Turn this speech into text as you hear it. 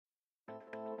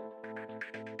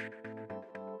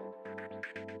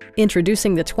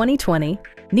Introducing the 2020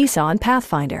 Nissan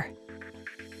Pathfinder.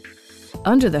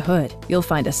 Under the hood, you'll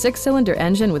find a 6-cylinder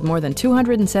engine with more than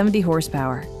 270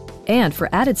 horsepower. And for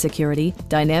added security,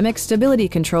 dynamic stability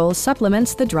control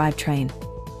supplements the drivetrain.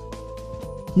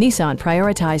 Nissan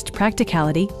prioritized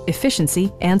practicality,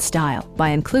 efficiency, and style by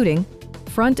including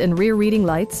front and rear reading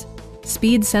lights,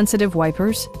 speed-sensitive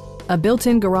wipers, a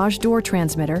built-in garage door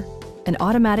transmitter, an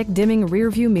automatic dimming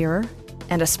rear-view mirror,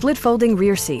 and a split-folding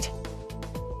rear seat.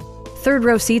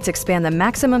 Third-row seats expand the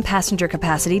maximum passenger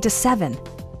capacity to 7.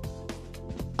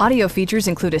 Audio features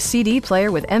include a CD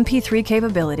player with MP3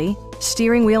 capability,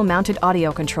 steering wheel-mounted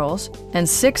audio controls, and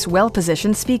 6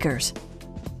 well-positioned speakers.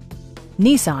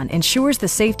 Nissan ensures the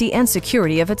safety and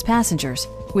security of its passengers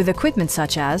with equipment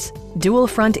such as dual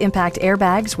front impact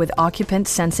airbags with occupant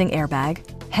sensing airbag,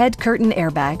 head curtain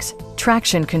airbags,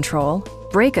 traction control,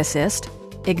 brake assist,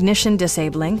 ignition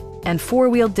disabling, and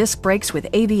 4-wheel disc brakes with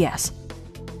ABS.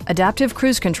 Adaptive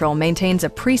Cruise Control maintains a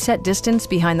preset distance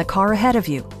behind the car ahead of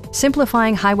you,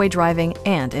 simplifying highway driving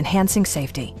and enhancing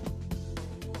safety.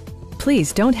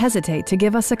 Please don't hesitate to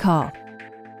give us a call.